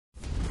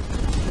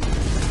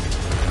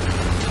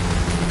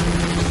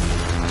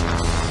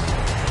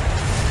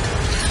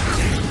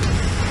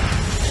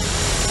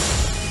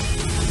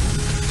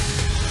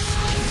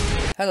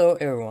Hello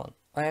everyone,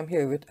 I am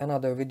here with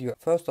another video.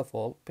 First of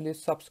all,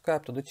 please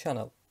subscribe to the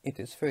channel, it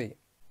is free.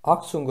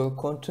 AKSUNGUR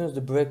continues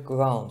to break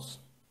grounds.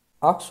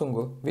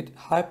 AKSUNGUR, with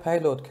high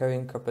payload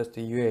carrying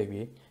capacity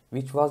UAV,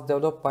 which was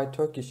developed by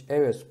Turkish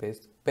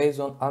Aerospace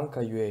based on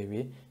ANKA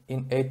UAV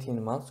in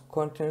 18 months,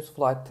 continues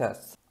flight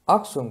tests.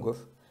 AKSUNGUR,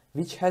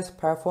 which has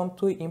performed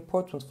two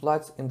important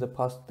flights in the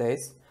past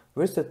days,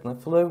 recently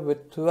flew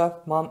with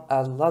 12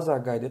 MAM-L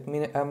laser-guided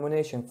mini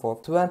ammunition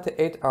for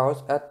 28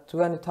 hours at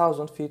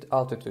 20,000 feet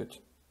altitude.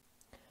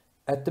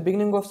 At the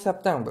beginning of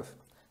September,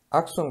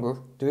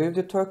 AKSUNGUR drove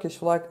the Turkish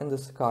flag in the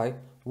sky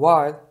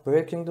while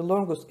breaking the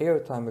longest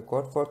airtime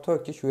record for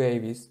Turkish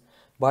UAVs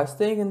by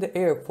staying in the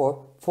air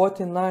for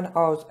 49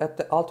 hours at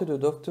the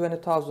altitude of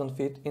 20,000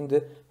 feet in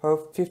her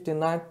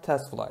 59th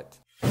test flight.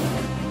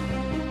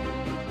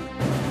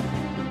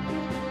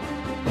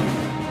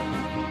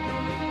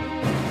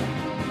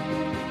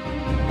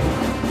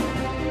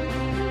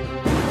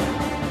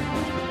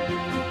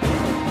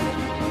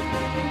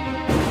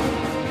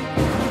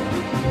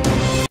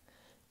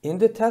 In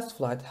the test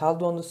flight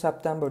held on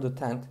September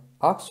 10th,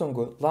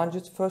 AKSUNGUR launched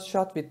its first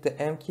shot with the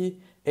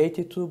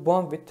MK-82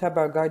 bomb with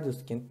TEBER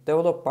guidance kit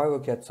developed by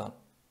Roketsan.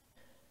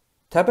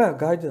 TEBER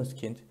guidance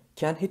kit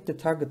can hit the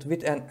target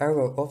with an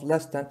error of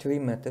less than 3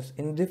 meters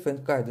in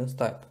different guidance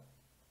type.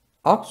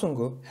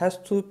 AKSUNGUR has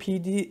two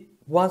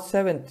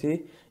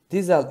PD-170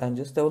 diesel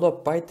engines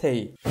developed by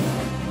TEI.